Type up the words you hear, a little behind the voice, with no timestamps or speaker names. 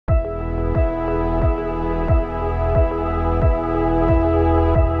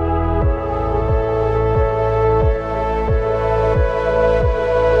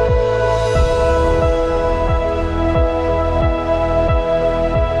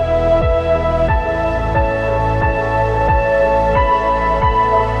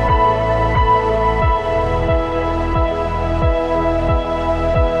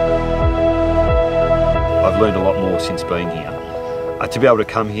to be able to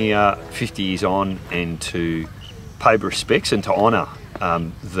come here 50 years on and to pay respects and to honour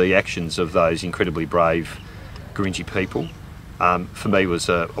the actions of those incredibly brave Gurindji people, for me was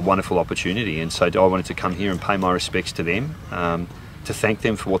a wonderful opportunity. And so I wanted to come here and pay my respects to them, to thank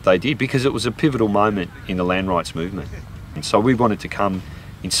them for what they did, because it was a pivotal moment in the land rights movement. And so we wanted to come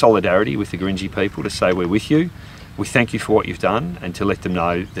in solidarity with the Gurindji people to say we're with you, we thank you for what you've done, and to let them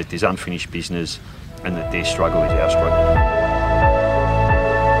know that there's unfinished business and that their struggle is our struggle.